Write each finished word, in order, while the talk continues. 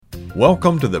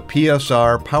Welcome to the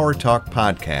PSR Power Talk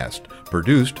podcast,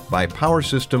 produced by Power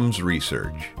Systems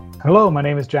Research. Hello, my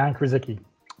name is John Krasicki.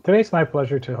 Today it's my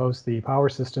pleasure to host the Power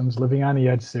Systems Living on the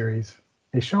Edge series,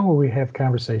 a show where we have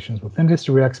conversations with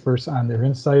industry experts on their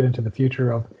insight into the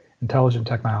future of intelligent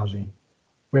technology.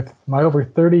 With my over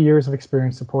 30 years of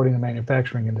experience supporting the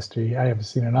manufacturing industry, I have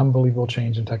seen an unbelievable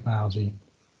change in technology.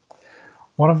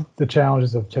 One of the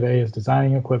challenges of today is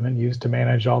designing equipment used to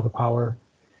manage all the power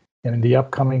in the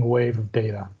upcoming wave of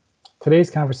data. Today's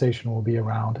conversation will be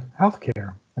around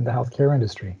healthcare and the healthcare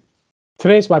industry.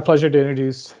 Today it's my pleasure to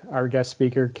introduce our guest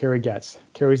speaker, Carrie Getz.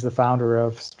 Carrie's the founder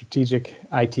of Strategic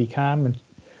ITCom,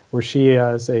 where she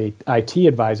is a IT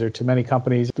advisor to many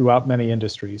companies throughout many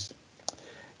industries.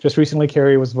 Just recently,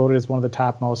 Carrie was voted as one of the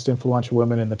top most influential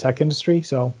women in the tech industry,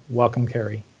 so welcome,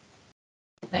 Carrie.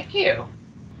 Thank you.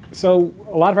 So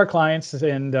a lot of our clients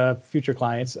and future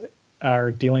clients are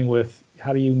dealing with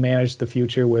how do you manage the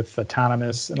future with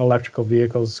autonomous and electrical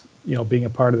vehicles, being a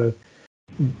part of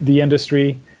the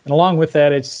industry. And along with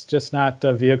that, it's just not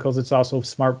vehicles, it's also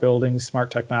smart buildings, smart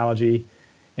technology.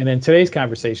 And in today's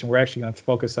conversation, we're actually going to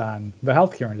focus on the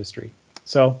healthcare industry.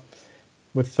 So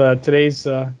with today's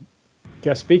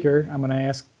guest speaker, I'm going to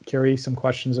ask Carrie some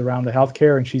questions around the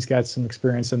healthcare, and she's got some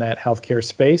experience in that healthcare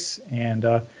space, and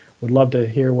would love to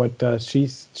hear what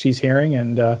she's hearing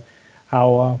and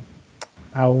how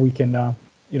we can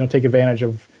take advantage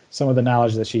of some of the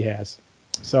knowledge that she has.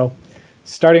 So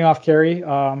starting off, Carrie,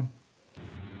 the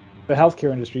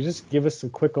healthcare industry, just give us a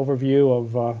quick overview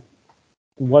of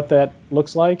what that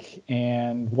looks like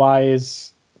and why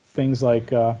is things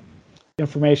like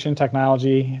information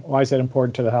technology, why is that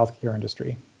important to the healthcare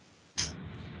industry?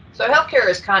 So healthcare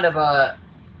is kind of a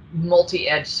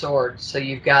multi-edged sword. So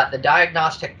you've got the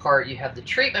diagnostic part, you have the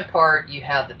treatment part, you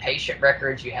have the patient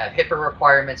records, you have HIPAA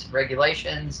requirements and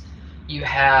regulations, you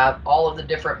have all of the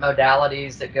different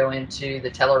modalities that go into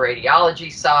the teleradiology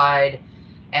side.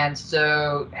 And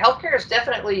so healthcare is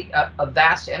definitely a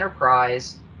vast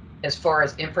enterprise as far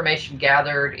as information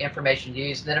gathered, information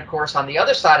used. And then, of course, on the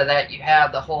other side of that, you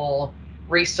have the whole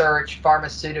research,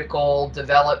 pharmaceutical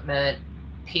development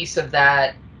piece of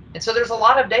that. And so there's a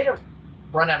lot of data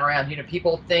running around.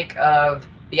 People think of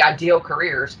the ideal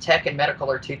careers. Tech and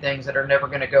medical are two things that are never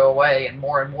going to go away. And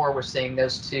more we're seeing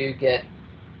those two get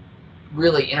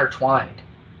really intertwined.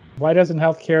 Why doesn't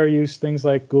healthcare use things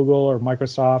like Google or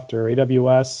Microsoft or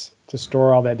AWS to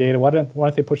store all that data? Why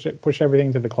don't they push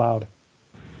everything to the cloud?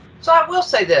 So I will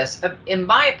say this, in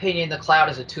my opinion, the cloud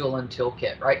is a tool and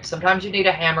toolkit, right? Sometimes you need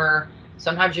a hammer,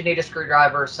 sometimes you need a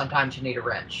screwdriver, sometimes you need a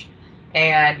wrench.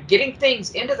 And getting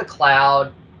things into the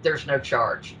cloud, there's no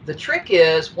charge. The trick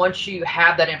is once you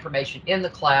have that information in the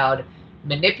cloud,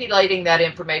 manipulating that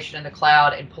information in the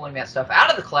cloud and pulling that stuff out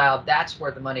of the cloud, that's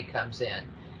where the money comes in.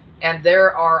 And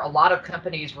there are a lot of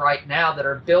companies right now that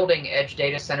are building edge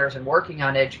data centers and working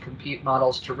on edge compute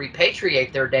models to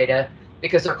repatriate their data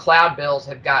because their cloud bills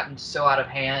have gotten so out of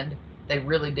hand, they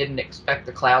really didn't expect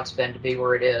the cloud spend to be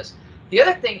where it is. The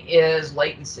other thing is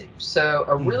latency. So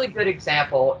a really good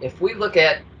example, if we look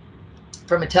at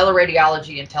from a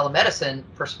teleradiology and telemedicine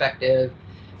perspective,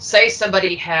 say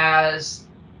somebody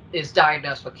is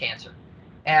diagnosed with cancer.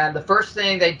 And the first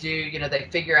thing they do, they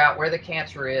figure out where the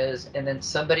cancer is, and then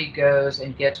somebody goes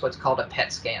and gets what's called a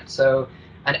PET scan. So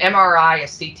an MRI, a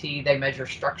CT, they measure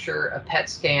structure. A PET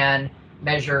scan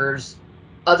measures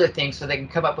other things so they can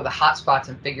come up with the hot spots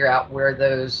and figure out where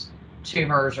those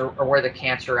tumors or where the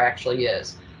cancer actually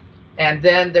is. And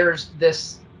then there's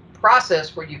this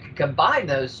process where you can combine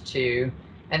those two,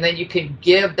 and then you can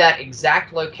give that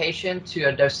exact location to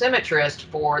a dosimetrist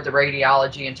for the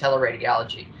radiology and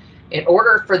teleradiology. In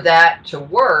order for that to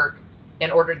work,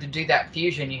 in order to do that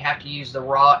fusion, you have to use the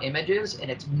raw images, and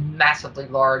it's massively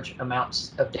large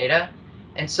amounts of data.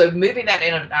 And so moving that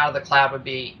in and out of the cloud would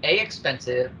be A,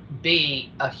 expensive,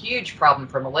 B, a huge problem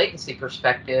from a latency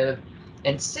perspective,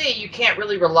 and C, you can't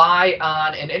really rely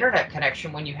on an internet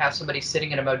connection when you have somebody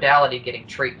sitting in a modality getting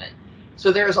treatment.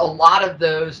 So there's a lot of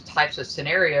those types of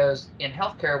scenarios in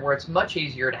healthcare where it's much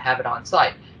easier to have it on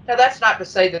site. Now, that's not to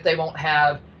say that they won't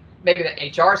have maybe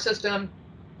the HR system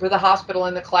for the hospital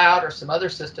in the cloud or some other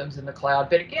systems in the cloud.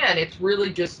 But again, it's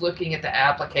really just looking at the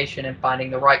application and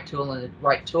finding the right tool and the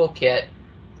right toolkit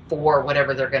for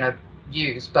whatever they're going to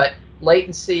use. But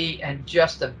latency and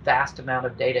just the vast amount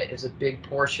of data is a big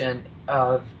portion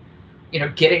of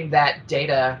getting that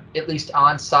data at least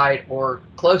on site or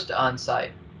close to on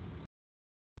site.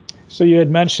 So you had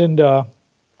mentioned a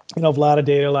lot of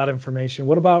data, a lot of information.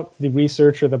 What about the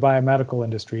research or the biomedical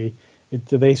industry?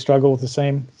 Do they struggle with the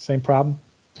same problem?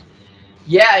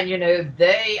 Yeah, and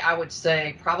I would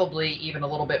say probably even a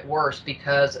little bit worse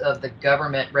because of the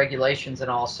government regulations and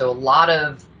all. So a lot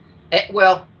of,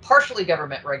 well, partially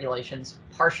government regulations,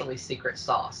 partially secret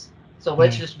sauce. So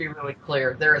let's Mm. just be really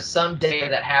clear. There is some data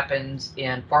that happens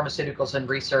in pharmaceuticals and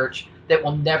research that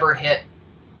will never hit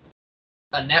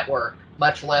a network,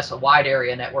 much less a wide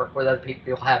area network where other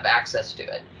people have access to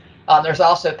it. There's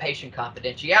also patient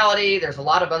confidentiality. There's a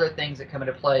lot of other things that come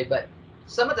into play, but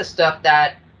some of the stuff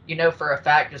that for a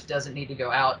fact just doesn't need to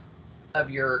go out of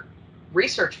your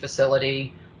research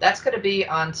facility, that's going to be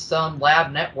on some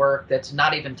lab network that's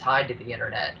not even tied to the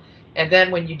internet. And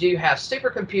then when you do have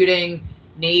supercomputing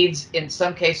needs, in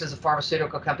some cases, the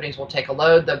pharmaceutical companies will take a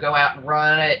load, they'll go out and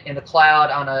run it in the cloud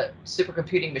on a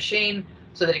supercomputing machine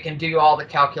so that it can do all the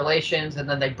calculations, and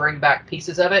then they bring back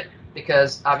pieces of it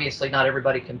because obviously not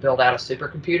everybody can build out a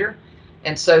supercomputer.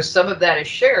 And so some of that is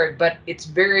shared, but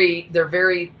they're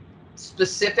very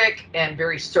specific and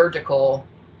very surgical,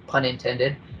 pun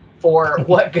intended, for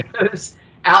what goes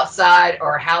outside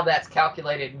or how that's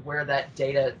calculated and where that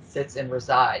data sits and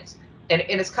resides. And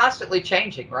it's constantly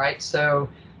changing, right? So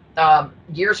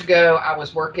years ago, I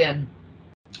was working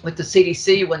with the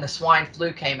CDC when the swine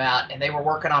flu came out, and they were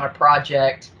working on a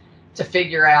project to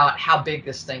figure out how big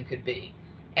this thing could be.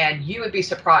 And you would be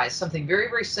surprised, something very,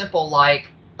 very simple like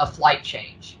a flight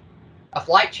change. A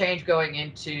flight change going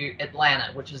into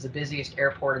Atlanta, which is the busiest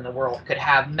airport in the world, could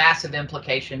have massive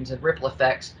implications and ripple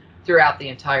effects throughout the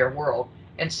entire world.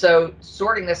 And so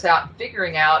sorting this out and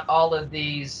figuring out all of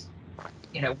these,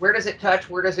 where does it touch?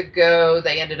 Where does it go?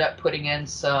 They ended up doing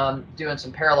some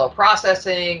parallel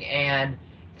processing and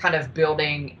kind of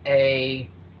building a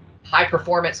high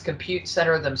performance compute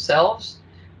center themselves.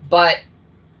 But,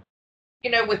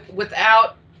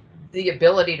 without the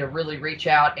ability to really reach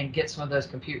out and get some of those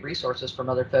compute resources from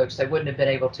other folks, they wouldn't have been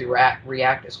able to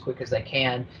react as quick as they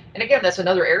can. And again, that's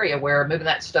another area where moving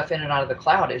that stuff in and out of the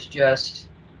cloud is just,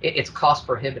 it's cost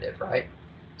prohibitive, right?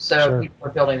 So Sure. people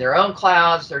are building their own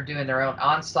clouds, they're doing their own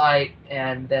on-site,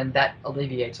 and then that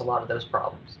alleviates a lot of those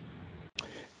problems.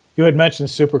 You had mentioned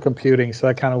supercomputing, so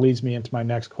that kind of leads me into my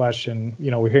next question.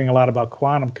 We're hearing a lot about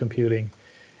quantum computing,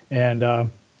 and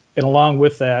along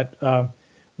with that,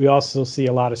 we also see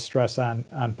a lot of stress on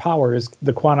power. Is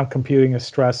the quantum computing a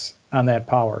stress on that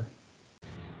power?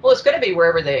 Well, it's going to be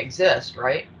wherever they exist,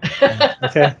 right?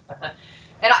 Okay.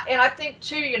 And I think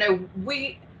too,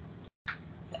 we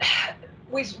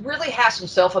really have some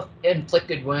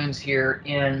self-inflicted wounds here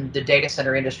in the data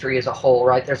center industry as a whole,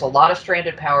 right? There's a lot of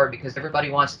stranded power because everybody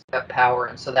wants to have power,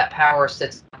 and so that power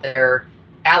sits there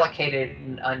allocated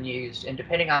and unused. And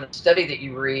depending on the study that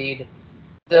you read,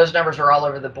 those numbers are all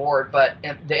over the board. But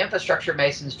the Infrastructure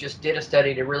Masons just did a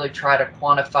study to really try to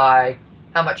quantify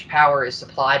how much power is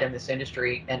supplied in this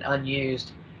industry and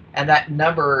unused, and that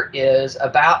number is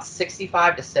about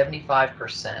 65 to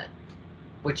 75%,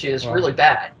 which is Wow. really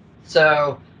bad.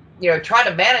 So, trying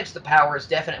to manage the power is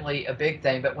definitely a big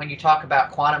thing. But when you talk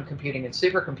about quantum computing and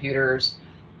supercomputers,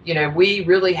 we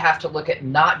really have to look at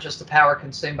not just the power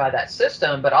consumed by that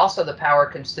system, but also the power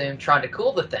consumed trying to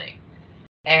cool the thing.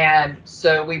 And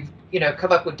so we've,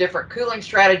 come up with different cooling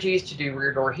strategies to do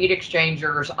rear door heat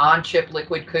exchangers, on-chip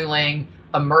liquid cooling,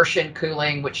 immersion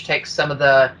cooling, which takes some of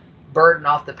the burden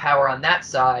off the power on that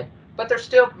side. But they're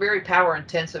still very power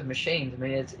intensive machines. I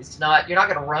mean, it's not, you're not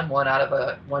going to run one out of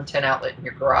a 110 outlet in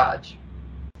your garage.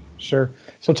 Sure.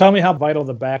 So tell me how vital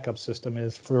the backup system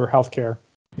is for healthcare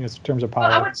in terms of power.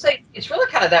 Well, I would say it's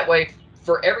really kind of that way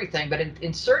for everything, but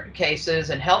in certain cases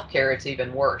in healthcare, it's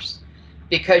even worse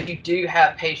because you do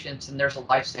have patients and there's a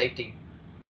life safety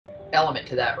element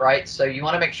to that, right? So you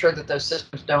want to make sure that those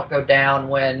systems don't go down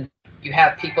when you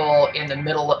have people in the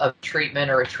middle of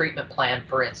treatment or a treatment plan,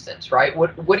 for instance, right?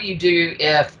 What do you do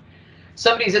if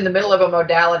somebody's in the middle of a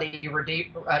modality,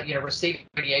 receiving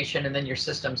radiation, and then your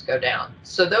systems go down?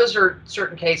 So those are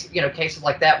certain cases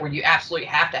like that where you absolutely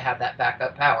have to have that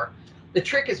backup power. The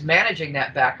trick is managing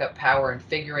that backup power and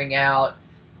figuring out,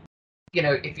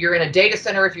 if you're in a data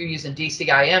center, if you're using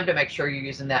DCIM, to make sure you're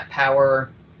using that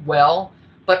power well.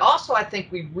 But also, I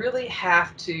think we really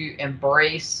have to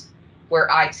embrace where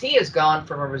IT has gone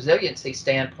from a resiliency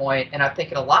standpoint. And I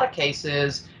think in a lot of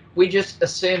cases, we just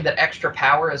assume that extra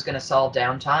power is going to solve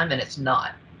downtime, and it's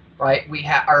not, right?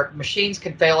 Our machines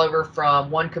can fail over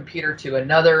from one computer to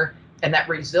another, and that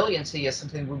resiliency is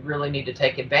something we really need to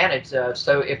take advantage of.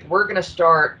 So if we're going to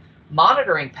start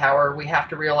monitoring power, we have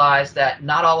to realize that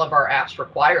not all of our apps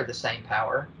require the same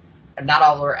power, and not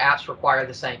all of our apps require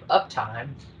the same uptime,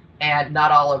 and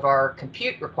not all of our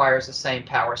compute requires the same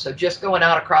power. So just going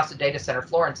out across the data center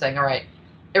floor and saying, all right,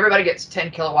 everybody gets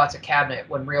 10 kilowatts a cabinet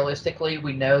when realistically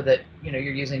we know that, you're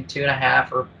using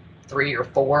 2.5 or 3 or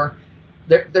 4.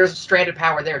 There's stranded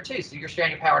power there too. So you're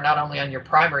stranded power not only on your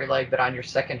primary leg, but on your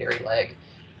secondary leg.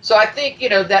 So I think,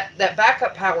 that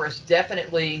backup power is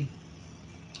definitely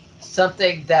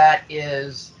something that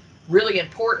is really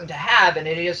important to have. And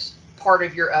it is part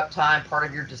of your uptime, part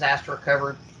of your disaster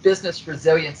recovery business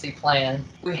resiliency plan.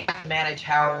 We have to manage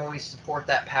how we support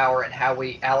that power and how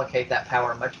we allocate that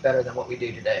power much better than what we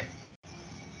do today.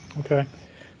 Okay.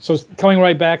 So coming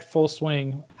right back full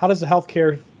swing, how does the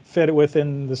healthcare fit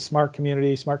within the smart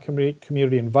community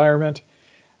environment?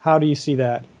 How do you see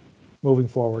that moving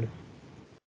forward?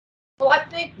 Well, I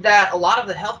think that a lot of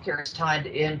the healthcare is tied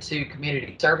into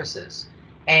community services,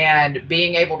 and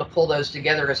being able to pull those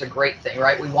together is a great thing,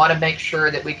 right? We want to make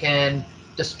sure that we can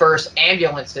disperse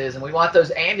ambulances, and we want those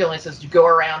ambulances to go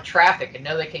around traffic and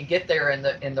know they can get there in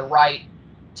the right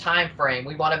time frame.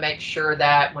 We want to make sure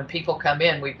that when people come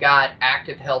in, we've got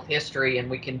active health history and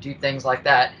we can do things like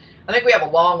that. I think we have a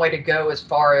long way to go as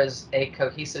far as a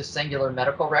cohesive singular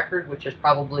medical record, which is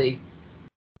probably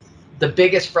the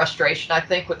biggest frustration, I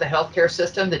think, with the healthcare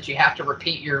system, that you have to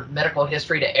repeat your medical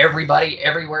history to everybody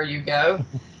everywhere you go.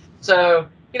 So,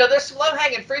 there's some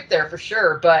low-hanging fruit there for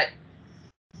sure, but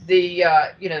the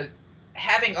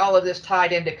having all of this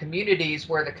tied into communities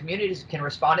where the communities can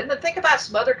respond. And then think about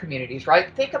some other communities,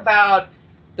 right? Think about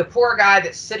the poor guy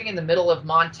that's sitting in the middle of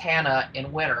Montana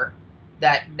in winter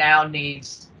that now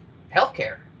needs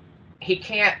healthcare. He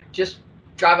can't just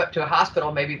drive up to a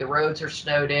hospital. Maybe the roads are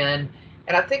snowed in.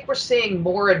 And I think we're seeing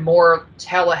more and more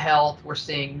telehealth. We're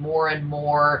seeing more and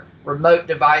more remote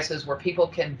devices where people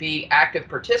can be active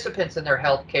participants in their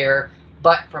healthcare,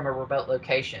 but from a remote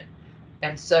location.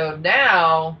 And so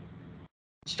now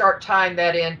start tying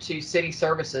that into city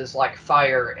services like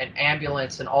fire and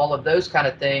ambulance and all of those kind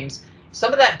of things.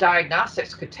 Some of that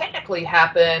diagnostics could technically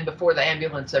happen before the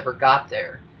ambulance ever got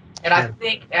there. And I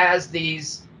think as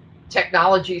these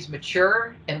technologies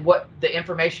mature and what the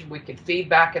information we can feed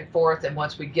back and forth, and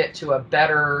once we get to a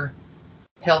better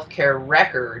healthcare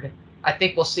record, I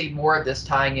think we'll see more of this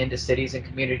tying into cities and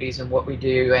communities and what we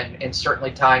do, and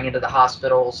certainly tying into the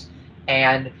hospitals.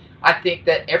 And I think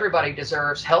that everybody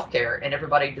deserves healthcare, and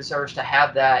everybody deserves to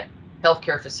have that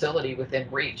healthcare facility within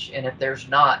reach. And if there's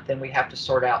not, then we have to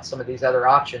sort out some of these other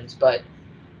options. But,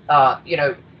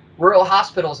 rural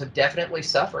hospitals have definitely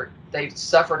suffered. They've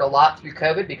suffered a lot through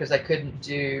COVID because they couldn't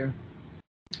do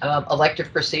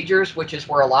elective procedures, which is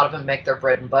where a lot of them make their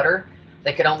bread and butter.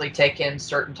 They could only take in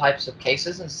certain types of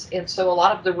cases. And so a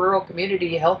lot of the rural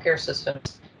community healthcare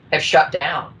systems have shut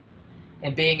down.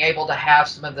 And being able to have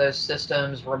some of those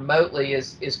systems remotely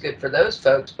is good for those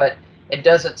folks, but it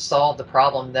doesn't solve the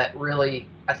problem that really,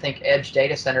 I think, edge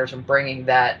data centers and bringing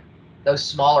those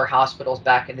smaller hospitals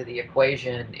back into the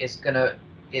equation is going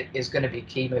to be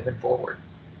key moving forward.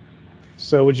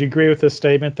 So would you agree with this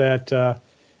statement that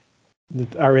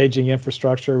our aging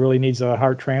infrastructure really needs a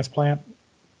heart transplant?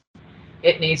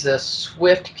 It needs a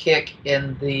swift kick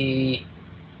in the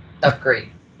upgrade.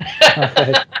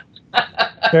 Okay.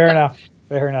 Fair enough.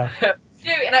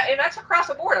 Dude, and that's across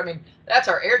the board. I mean, that's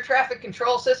our air traffic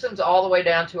control systems all the way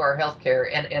down to our healthcare.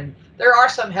 And there are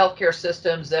some healthcare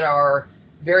systems that are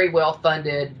very well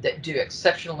funded that do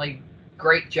exceptionally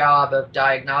great job of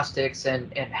diagnostics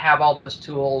and have all those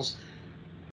tools.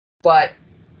 But,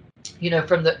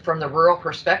 from the rural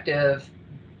perspective,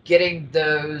 getting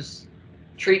those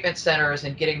treatment centers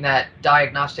and getting that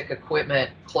diagnostic equipment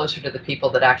closer to the people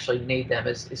that actually need them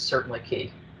is certainly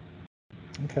key.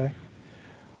 Okay.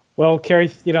 Well,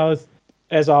 Carrie,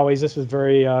 as always, this was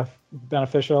very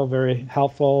beneficial, very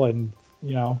helpful, and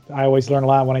I always learn a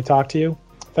lot when I talk to you.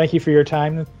 Thank you for your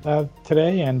time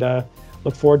today, and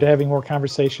look forward to having more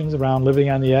conversations around living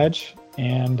on the edge.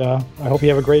 And I hope you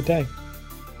have a great day.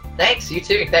 Thanks. You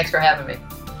too. Thanks for having me.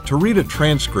 To read a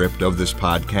transcript of this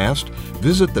podcast,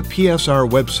 visit the PSR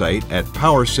website at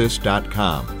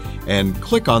powersys.com and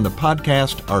click on the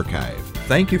podcast archive.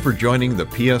 Thank you for joining the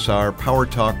PSR Power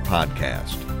Talk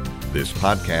podcast. This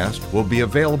podcast will be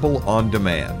available on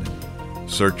demand.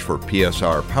 Search for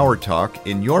PSR Power Talk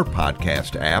in your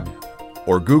podcast app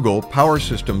or Google Power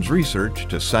Systems Research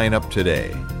to sign up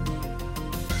today.